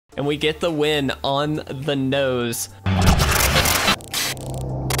and we get the win on the nose.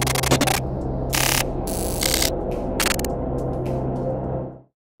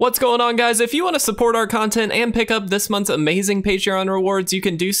 What's going on, guys? If you want to support our content and pick up this month's amazing Patreon rewards, you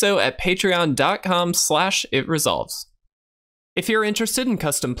can do so at patreon.com/itresolves. If you're interested in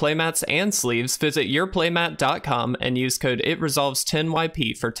custom playmats and sleeves, visit yourplaymat.com and use code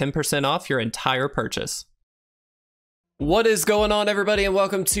ITRESOLVES10YP for 10% off your entire purchase. What is going on, everybody, and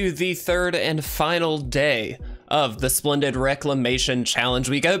welcome to the third and final day of the Splendid Reclamation Challenge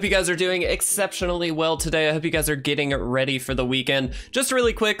Week. I hope you guys are doing exceptionally well today. I hope you guys are getting ready for the weekend. Just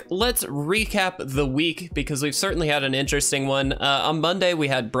really quick, let's recap the week because we've certainly had an interesting one. On Monday, we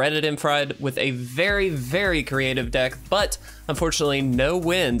had Breaded and Fried with a very, very creative deck, but unfortunately no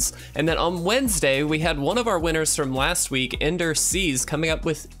wins. And then on Wednesday, we had one of our winners from last week, Ender Seas, coming up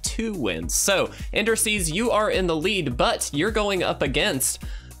with 2 wins. So Ender Seas, you are in the lead, but you're going up against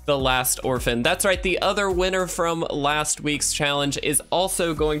the Last Orphan. That's right, the other winner from last week's challenge is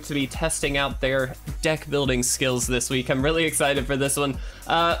also going to be testing out their deck building skills this week. I'm really excited for this one.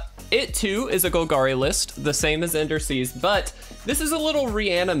 It too is a Golgari list, the same as Ender Seas, but this is a little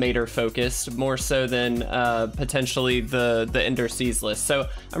Reanimator focused, more so than potentially the Ender Seas list. So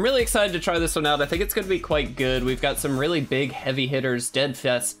I'm really excited to try this one out. I think it's going to be quite good. We've got some really big heavy hitters,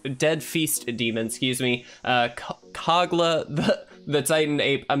 Deadfeast Demon, Kogla, the Titan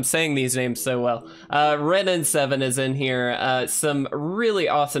Ape. I'm saying these names so well. Wrenn and Seven is in here. Some really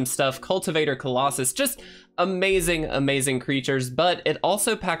awesome stuff. Cultivator Colossus, just amazing creatures, but it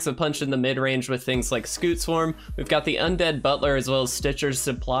also packs a punch in the mid-range with things like Scute Swarm. We've got the Undead Butler as well as Stitcher's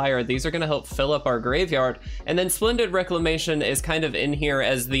Supplier. These are going to help fill up our graveyard. And then Splendid Reclamation is kind of in here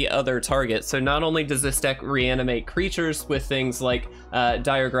as the other target. So not only does this deck reanimate creatures with things like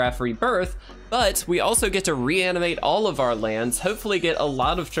Diregraf Rebirth, but we also get to reanimate all of our lands, hopefully get a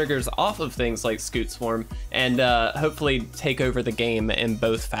lot of triggers off of things like Scute Swarm, and hopefully take over the game in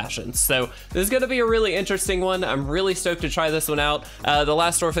both fashions. So this is going to be a really interesting one. I'm really stoked to try this one out. The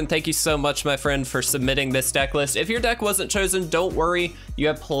Last Orphan, thank you so much, my friend, for submitting this deck list. If your deck wasn't chosen, don't worry. You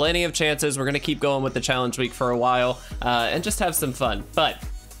have plenty of chances. We're going to keep going with the challenge week for a while and just have some fun. But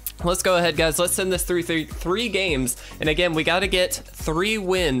let's go ahead, guys. Let's send this through three games. And again, we got to get 3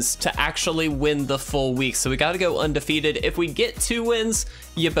 wins to actually win the full week. So we got to go undefeated. If we get 2 wins,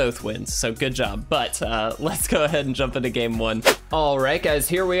 you both win. So good job. But let's go ahead and jump into game 1. All right, guys,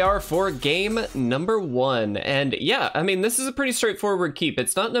 here we are for game number 1. And yeah, I mean, this is a pretty straightforward keep.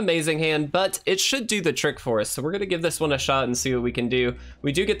 It's not an amazing hand, but it should do the trick for us. So we're going to give this one a shot and see what we can do.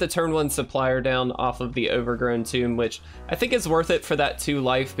 We do get the turn 1 Supplier down off of the Overgrown Tomb, which I think is worth it for that 2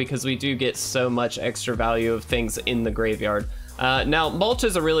 life because we do get so much extra value of things in the graveyard. Now, Mulch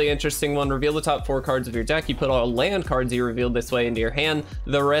is a really interesting one. Reveal the top 4 cards of your deck. You put all land cards you revealed this way into your hand,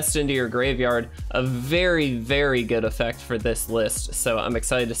 the rest into your graveyard. A very, very good effect for this list, so I'm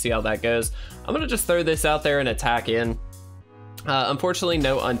excited to see how that goes. I'm going to just throw this out there and attack in. Unfortunately,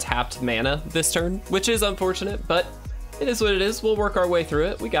 no untapped mana this turn, which is unfortunate, but it is what it is. We'll work our way through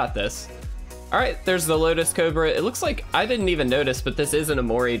it. We got this. All right, there's the Lotus Cobra. It looks like I didn't even notice, but this is an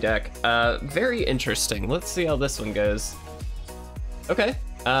Amori deck. Very interesting. Let's see how this one goes. Okay,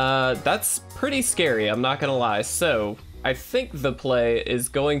 that's pretty scary, I'm not gonna lie. So I think the play is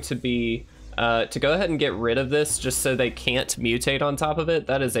going to be to go ahead and get rid of this just so they can't mutate on top of it.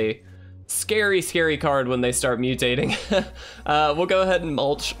 That is a scary, scary card when they start mutating. We'll go ahead and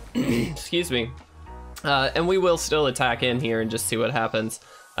mulch, excuse me. And we will still attack in here and just see what happens.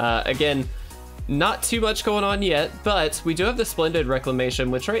 Again, not too much going on yet, but we do have the Splendid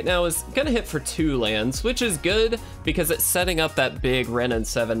Reclamation, which right now is gonna hit for 2 lands, which is good because it's setting up that big Wrenn and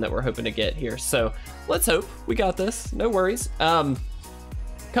Seven that we're hoping to get here. So let's hope we got this, no worries.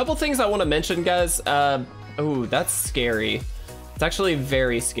 Couple things I wanna mention, guys. Oh, that's scary. It's actually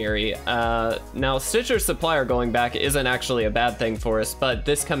very scary. Now, Stitcher's Supplier going back isn't actually a bad thing for us, but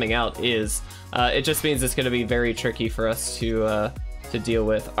this coming out is. It just means it's gonna be very tricky for us to deal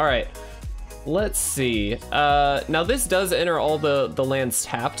with. All right. Let's see. Now this does enter all the lands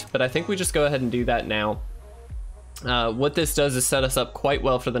tapped, but I think we just go ahead and do that now. What this does is set us up quite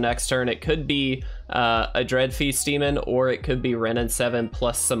well for the next turn. It could be a Dreadfeast Demon, or it could be Wrenn and Seven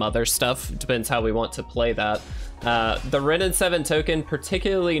plus some other stuff. Depends how we want to play that. The Wrenn and Seven token,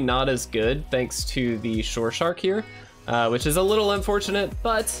 particularly not as good thanks to the Shore Shark here, which is a little unfortunate,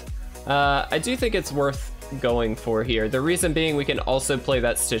 but I do think it's worth going for here. The reason being we can also play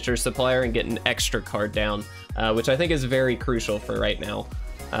that Stitcher Supplier and get an extra card down, which I think is very crucial for right now.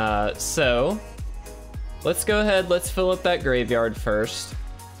 So let's go ahead, let's fill up that graveyard first.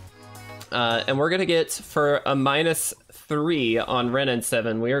 And we're gonna get, for a 3 on Wrenn and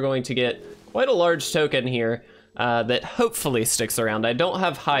Seven, we are going to get quite a large token here that hopefully sticks around. I don't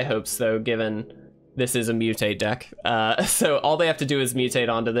have high hopes, though, given this is a mutate deck. So all they have to do is mutate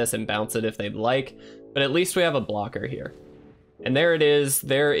onto this and bounce it if they'd like, but at least we have a blocker here. And there it is.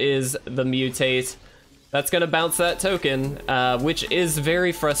 There is the mutate. That's going to bounce that token, which is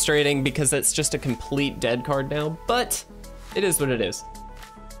very frustrating because it's just a complete dead card now, but it is what it is.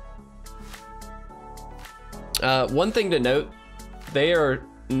 One thing to note, they are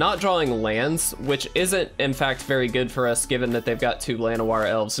not drawing lands, which isn't in fact very good for us given that they've got 2 Llanowar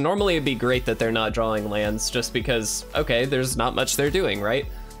elves. Normally it'd be great that they're not drawing lands just because, okay, there's not much they're doing, right?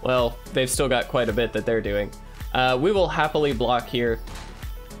 Well, they've still got quite a bit that they're doing. We will happily block here.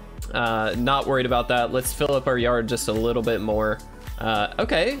 Not worried about that. Let's fill up our yard just a little bit more.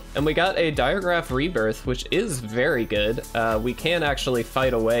 Okay, and we got a Diregraf Rebirth, which is very good. We can actually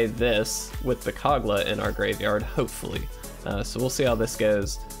fight away this with the Kogla in our graveyard, hopefully. So we'll see how this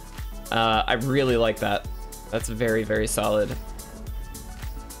goes. I really like that. That's very, very solid.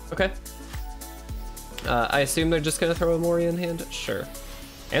 Okay. I assume they're just gonna throw a Moria in hand? Sure.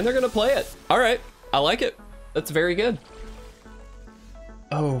 And they're gonna play it. All right, I like it. That's very good.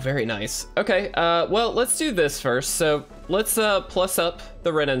 Oh, very nice. Okay, well, let's do this first. So let's plus up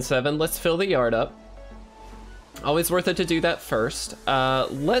the Wrenn and Seven. Let's fill the yard up. Always worth it to do that first.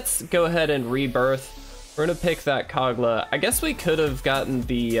 Let's go ahead and rebirth. We're gonna pick that Kogla. I guess we could have gotten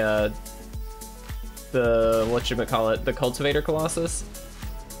the whatchamacallit, the Cultivator Colossus.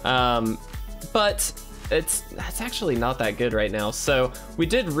 But that's actually not that good right now. So we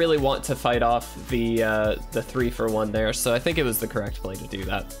did really want to fight off the 3-for-1 there, so I think it was the correct play to do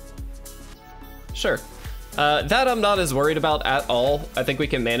that. Sure. That I'm not as worried about at all. I think we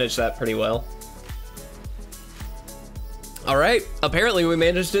can manage that pretty well. All right, apparently we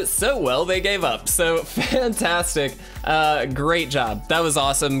managed it so well they gave up. So fantastic. Great job. That was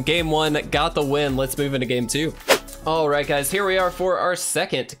awesome. Game 1 got the win. Let's move into game 2. All right, guys, here we are for our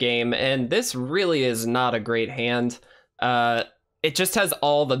second game, and this really is not a great hand. It just has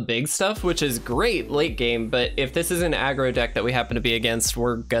all the big stuff, which is great late game, but if this is an aggro deck that we happen to be against,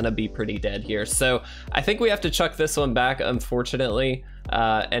 we're gonna be pretty dead here. So I think we have to chuck this one back, unfortunately,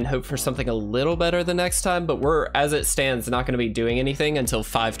 and hope for something a little better the next time, but we're, as it stands, not gonna be doing anything until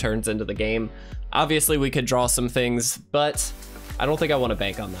 5 turns into the game. Obviously, we could draw some things, but I don't think I wanna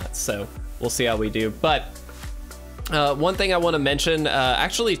bank on that, so we'll see how we do. But one thing I want to mention,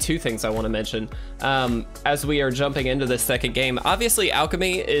 actually 2 things I want to mention, as we are jumping into this second game. Obviously,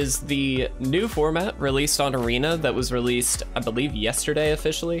 Alchemy is the new format released on Arena that was released, I believe, yesterday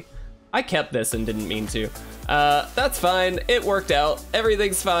officially. I kept this and didn't mean to. That's fine. It worked out.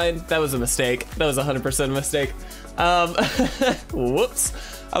 Everything's fine. That was a mistake. That was 100% a mistake.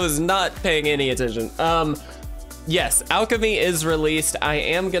 Whoops. I was not paying any attention. Yes, Alchemy is released. I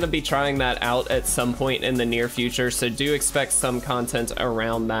am going to be trying that out at some point in the near future, so do expect some content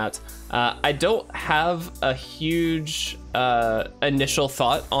around that. I don't have a huge initial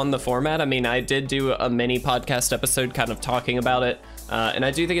thought on the format. I mean, I did do a mini podcast episode kind of talking about it, and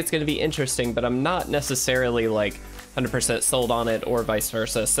I do think it's going to be interesting, but I'm not necessarily like 100% sold on it or vice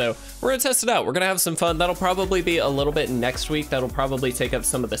versa. So we're gonna test it out. We're gonna have some fun. That'll probably be a little bit next week. That'll probably take up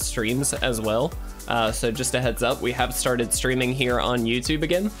some of the streams as well. So just a heads up, we have started streaming here on YouTube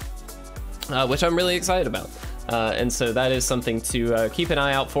again, which I'm really excited about. And so that is something to keep an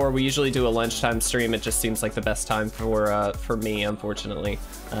eye out for. We usually do a lunchtime stream. It just seems like the best time for me, unfortunately.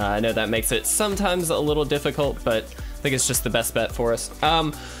 I know that makes it sometimes a little difficult, but I think it's just the best bet for us.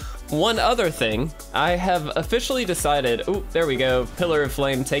 One other thing, I have officially decided, oh, there we go, Pillar of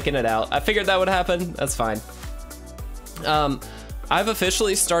Flame, taking it out. I figured that would happen, that's fine. I've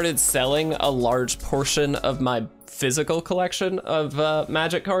officially started selling a large portion of my physical collection of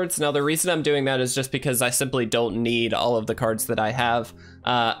Magic cards. Now, the reason I'm doing that is just because I simply don't need all of the cards that I have.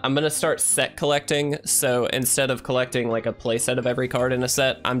 I'm gonna start set collecting, so instead of collecting like a playset of every card in a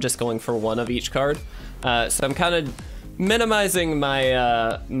set, I'm just going for one of each card. So I'm kind of minimizing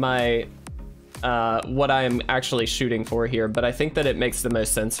my what I'm actually shooting for here, but I think that it makes the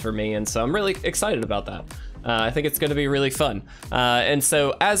most sense for me, and so I'm really excited about that. I think it's going to be really fun. And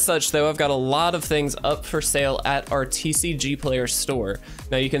so as such, though, I've got a lot of things up for sale at our TCG Player store.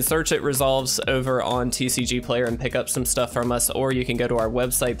 Now you can search it Resolves over on TCG Player and pick up some stuff from us, or you can go to our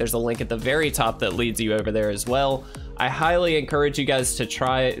website. There's a link at the very top that leads you over there as well. I highly encourage you guys to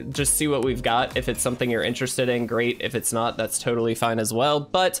try, just see what we've got. If it's something you're interested in, great. If it's not, that's totally fine as well.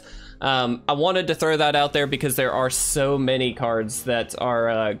 But I wanted to throw that out there because there are so many cards that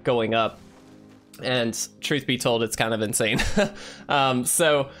are going up. And truth be told, it's kind of insane.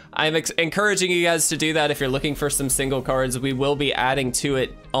 So I'm encouraging you guys to do that if you're looking for some single cards. We will be adding to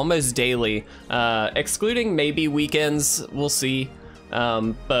it almost daily, excluding maybe weekends, we'll see.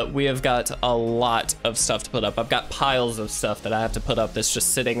 But we have got a lot of stuff to put up. I've got piles of stuff that I have to put up that's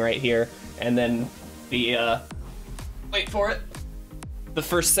just sitting right here. And then the, wait for it, the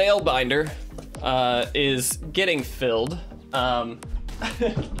for sale binder is getting filled. And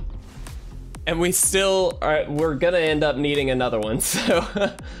we still are, we're gonna end up needing another one. So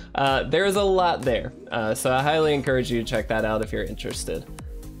there's a lot there. So I highly encourage you to check that out if you're interested.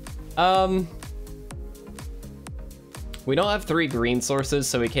 We don't have 3 green sources,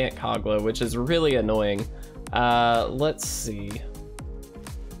 so we can't Kogla, which is really annoying. Let's see.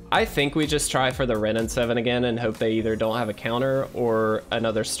 I think we just try for the Wrenn and Seven again and hope they either don't have a counter or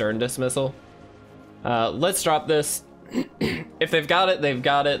another Stern Dismissal. Let's drop this. If they've got it, they've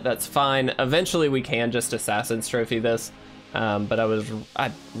got it. That's fine. Eventually we can just Assassin's Trophy this, but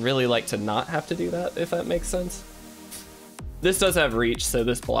I'd really like to not have to do that, if that makes sense. This does have reach, so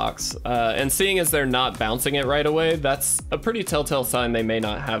this blocks. And seeing as they're not bouncing it right away, that's a pretty telltale sign they may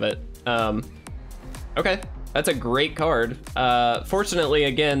not have it. Okay, that's a great card. Fortunately,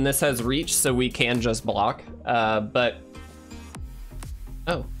 again, this has reach, so we can just block. But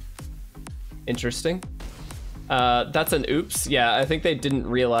oh, interesting. That's an oops. Yeah, I think they didn't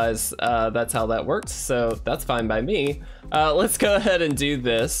realize that's how that worked, so that's fine by me. Let's go ahead and do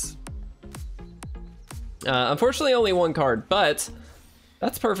this. Unfortunately, only 1 card, but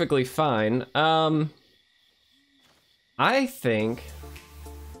that's perfectly fine. I think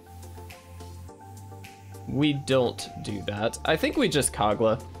we don't do that. I think we just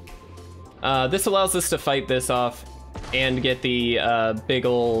Kogla. This allows us to fight this off and get the big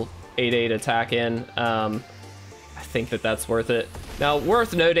ol' 8/8 attack in. I think that that's worth it. Now,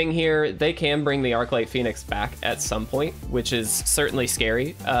 worth noting here, they can bring the Arclight Phoenix back at some point, which is certainly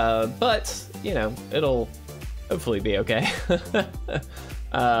scary, but, you know, it'll hopefully be okay.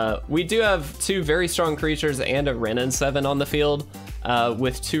 We do have 2 very strong creatures and a Wrenn and Seven on the field,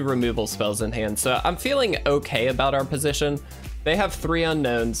 with 2 removal spells in hand, so I'm feeling okay about our position. They have 3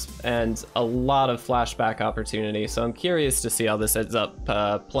 unknowns and a lot of flashback opportunity, so I'm curious to see how this ends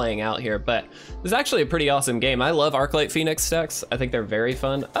up playing out here, but this is actually a pretty awesome game. I love Arclight Phoenix decks. I think they're very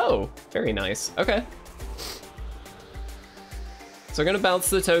fun. Oh, very nice. Okay. So we're gonna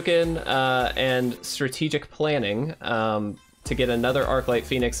bounce the token and strategic planning to get another Arclight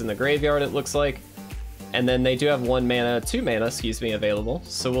Phoenix in the graveyard, it looks like. And then they do have 2 mana, excuse me, available,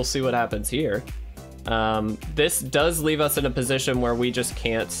 so we'll see what happens here. This does leave us in a position where we just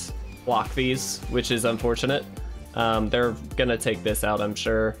can't block these, which is unfortunate. They're gonna take this out, I'm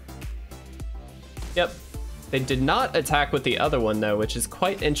sure. Yep. They did not attack with the other one, though, which is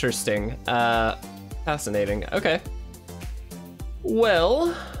quite interesting. Fascinating. Okay.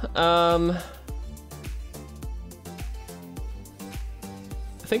 Well, I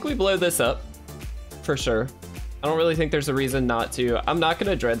think we blow this up, for sure. I don't really think there's a reason not to. I'm not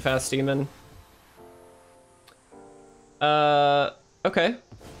gonna Dreadfeast Demon. Okay.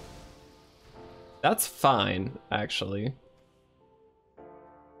 That's fine, actually.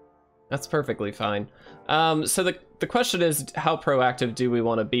 That's perfectly fine. So the question is, how proactive do we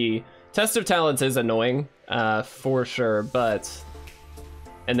want to be? Test of Talents is annoying, for sure, but...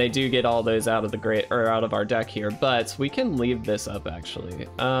 And they do get all those out of the out of our deck here, but we can leave this up, actually.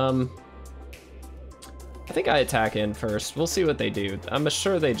 I think I attack in first. We'll see what they do. I'm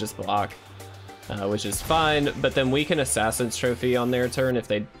sure they just block. Which is fine, but then we can Assassin's Trophy on their turn if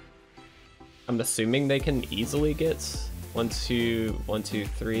they... I'm assuming they can easily get 1, 2, 1, 2,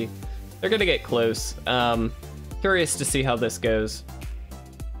 3. They're gonna get close. Curious to see how this goes.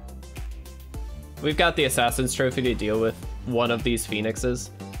 We've got the Assassin's Trophy to deal with one of these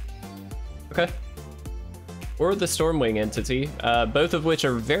Phoenixes. Okay. Or the Stormwing entity, both of which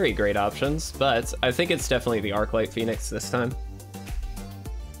are very great options, but I think it's definitely the Arclight Phoenix this time.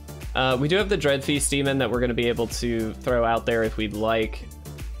 We do have the Dreadfeast Demon that we're going to be able to throw out there if we'd like.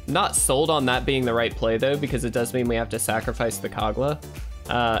 Not sold on that being the right play, though, because it does mean we have to sacrifice the Kogla.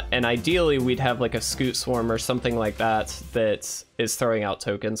 And ideally, we'd have like a Scute Swarm or something like that that is throwing out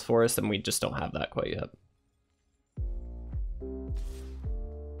tokens for us, and we just don't have that quite yet.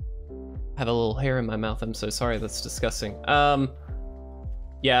 I have a little hair in my mouth. I'm so sorry. That's disgusting.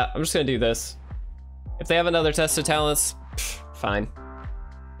 Yeah, I'm just going to do this. If they have another Test of Talents, fine.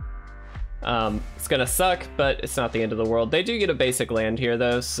 It's gonna suck, but it's not the end of the world. They do get a basic land here,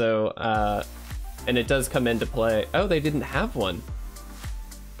 though, so, and it does come into play. Oh, they didn't have one.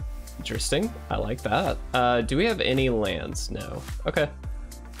 Interesting. I like that. Do we have any lands? No. Okay.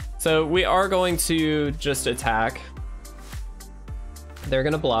 So we are going to just attack. They're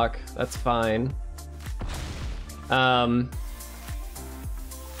gonna block, that's fine. And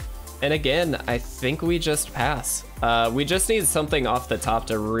again, I think we just pass. We just need something off the top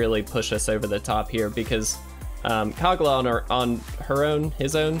to really push us over the top here, because Kogla on her own,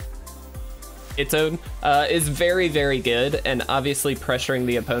 its own, is very, very good, and obviously pressuring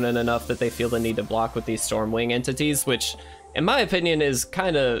the opponent enough that they feel the need to block with these Stormwing entities, which, in my opinion, is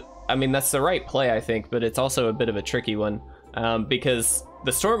kind of, I mean, that's the right play, I think, but it's also a bit of a tricky one, because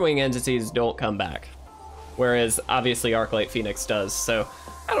the Stormwing entities don't come back, whereas obviously Arclight Phoenix does, so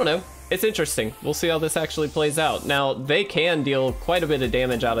I don't know. It's interesting. We'll see how this actually plays out. Now, they can deal quite a bit of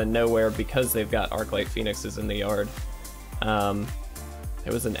damage out of nowhere because they've got Arclight Phoenixes in the yard.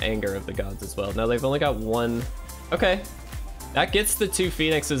 It was an Anger of the Gods as well. Now, they've only got one. Okay. That gets the 2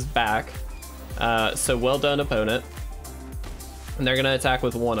 Phoenixes back. So well done, opponent. And they're going to attack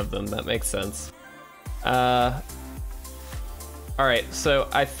with one of them. That makes sense. Alright, so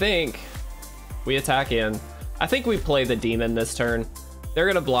I think we attack in. I think we play the Demon this turn. They're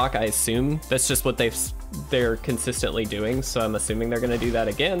gonna block, I assume. That's just what they're consistently doing, so I'm assuming they're gonna do that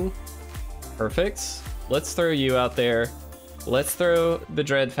again. Perfect. Let's throw you out there. Let's throw the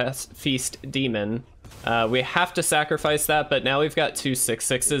Dreadfeast Demon. We have to sacrifice that, but now we've got 2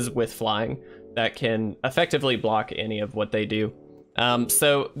 6/6s with flying that can effectively block any of what they do.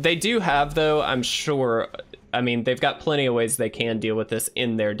 So they do have, though, I'm sure, I mean, they've got plenty of ways they can deal with this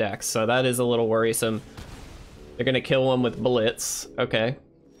in their decks, so that is a little worrisome. They're gonna kill one with Blitz, okay.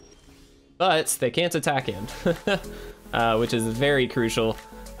 But they can't attack in, which is very crucial.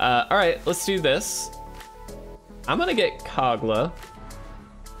 All right, let's do this. I'm gonna get Kogla.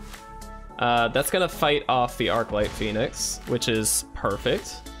 That's gonna fight off the Arclight Phoenix, which is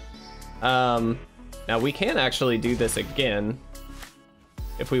perfect. Now we can actually do this again,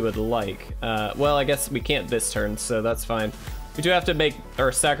 if we would like. Well, I guess we can't this turn, so that's fine. We do have to make,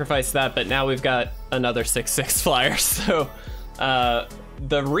 or sacrifice that, but now we've got another 6/6 flyer, so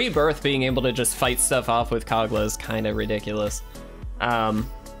the Rebirth being able to just fight stuff off with Kogla is kind of ridiculous.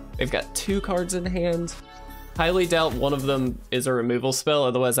 They've got 2 cards in hand. Highly doubt one of them is a removal spell,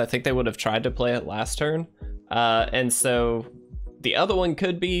 otherwise I think they would have tried to play it last turn. And so the other one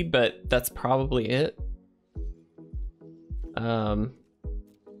could be, but that's probably it.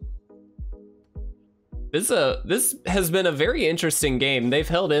 This has been a very interesting game. They've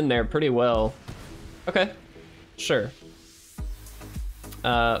held in there pretty well. Okay, sure.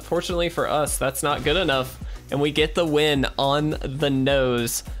 Fortunately for us, that's not good enough, and we get the win on the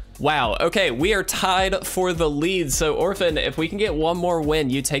nose. Wow, okay, we are tied for the lead, so Orphan, if we can get one more win,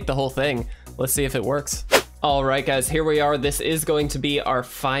 you take the whole thing. Let's see if it works. All right, guys, here we are. This is going to be our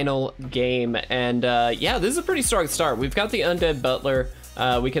final game, and yeah, this is a pretty strong start. We've got the Undead Butler.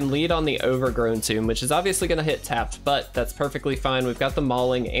 We can lead on the Overgrown Tomb, which is obviously going to hit tapped, but that's perfectly fine. We've got the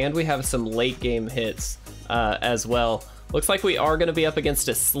Mauling, and we have some late game hits as well. Looks like we are going to be up against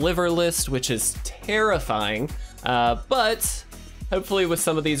a Sliver list, which is terrifying, but hopefully with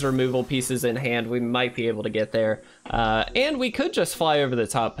some of these removal pieces in hand, we might be able to get there. And we could just fly over the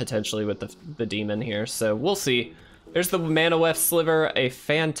top potentially with the Demon here, so we'll see. There's the Mana Weft Sliver, a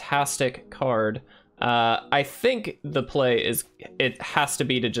fantastic card. I think the play is, it has to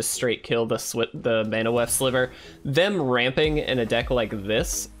be to just straight kill the Mana Weft Sliver. Them ramping in a deck like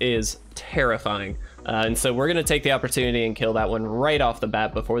this is terrifying. And so we're going to take the opportunity and kill that one right off the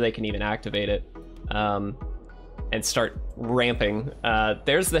bat before they can even activate it. And start ramping.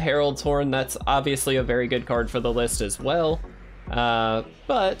 There's the Herald's Horn. That's obviously a very good card for the list as well.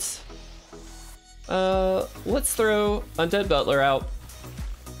 But let's throw Undead Butler out.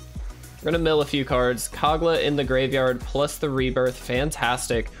 We're gonna mill a few cards. Kogla in the graveyard plus the Rebirth,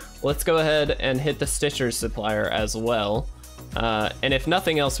 fantastic. Let's go ahead and hit the Stitcher's Supplier as well. And if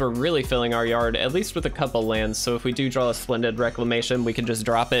nothing else, we're really filling our yard, at least with a couple lands, so if we do draw a Splendid Reclamation, we can just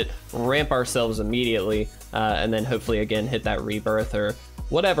drop it, ramp ourselves immediately, and then hopefully again hit that Rebirth or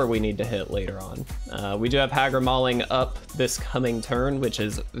whatever we need to hit later on. We do have Hagra Mauling up this coming turn, which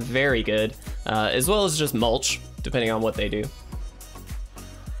is very good, as well as just Mulch, depending on what they do.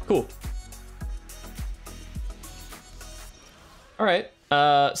 Cool. Alright,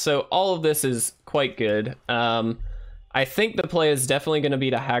 so all of this is quite good. I think the play is definitely going to be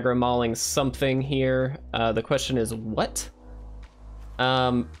to Hagra Mauling something here. The question is what?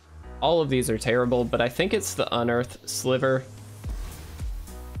 All of these are terrible, but I think it's the Unearth Sliver.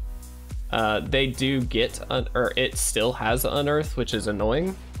 They do get, or it still has Unearth, which is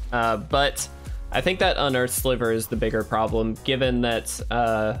annoying. But I think that Unearth Sliver is the bigger problem, given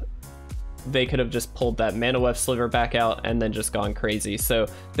that they could have just pulled that Mana Weft Sliver back out and then just gone crazy. So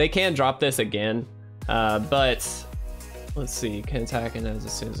they can drop this again, but let's see, can attack and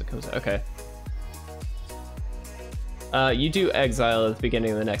as soon as it comes out. Okay. You do exile at the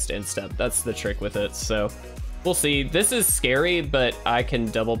beginning of the next end step. That's the trick with it. So we'll see. This is scary, but I can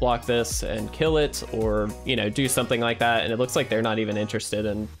double block this and kill it, or, you know, do something like that. And it looks like they're not even interested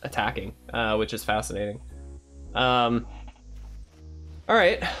in attacking, which is fascinating. All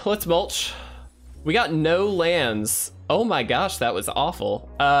right, let's mulch. We got no lands. Oh my gosh, that was awful.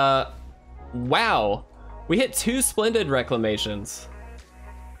 Wow. We hit 2 Splendid Reclamations.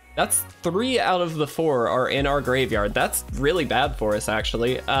 That's 3 out of the 4 are in our graveyard. That's really bad for us,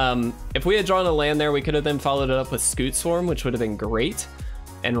 actually. If we had drawn a land there, we could have then followed it up with Scute Swarm, which would have been great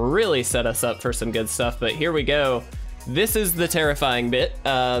and really set us up for some good stuff. But here we go. This is the terrifying bit.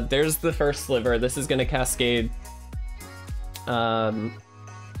 There's the first sliver. This is going to cascade.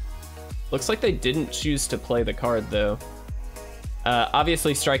 Looks like they didn't choose to play the card, though.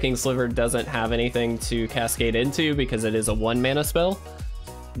 Obviously, Striking Sliver doesn't have anything to cascade into because it is a 1-mana spell.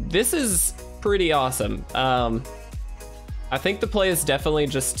 This is pretty awesome. I think the play is definitely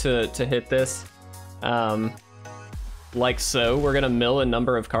just to hit this. Like so. We're gonna mill a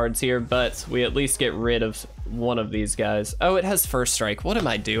number of cards here, but we at least get rid of one of these guys. Oh, it has First Strike. What am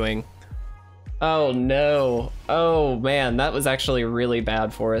I doing? Oh no. Oh man, that was actually really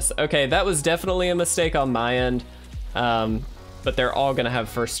bad for us. Okay, that was definitely a mistake on my end. But they're all gonna have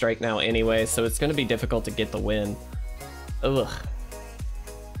First Strike now anyway, so it's gonna be difficult to get the win. Ugh.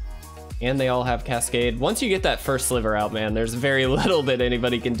 And they all have Cascade. Once you get that first sliver out, man, there's very little that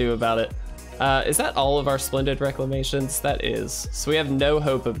anybody can do about it. Is that all of our Splendid Reclamations? That is. So we have no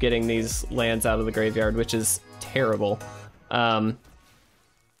hope of getting these lands out of the graveyard, which is terrible. Yep.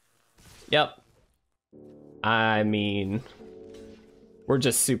 I mean, we're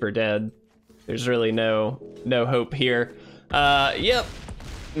just super dead. There's really no hope here. Yep.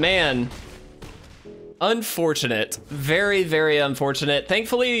 Man. Unfortunate. Very, very unfortunate.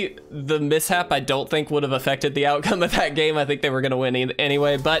 Thankfully, the mishap I don't think would have affected the outcome of that game. I think they were going to win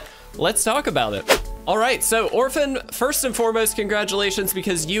anyway, but let's talk about it. All right, so Orphan, first and foremost, congratulations,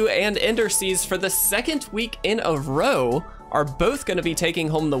 because you and Enderseas for the 2nd week in a row are both going to be taking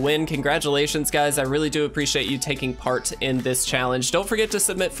home the win. Congratulations, guys. I really do appreciate you taking part in this challenge. Don't forget to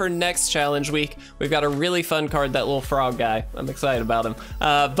submit for next challenge week. We've got a really fun card, that little frog guy. I'm excited about him.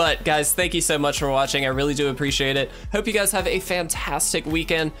 But guys, thank you so much for watching. I really do appreciate it. Hope you guys have a fantastic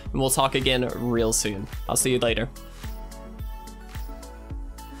weekend, and we'll talk again real soon. I'll see you later.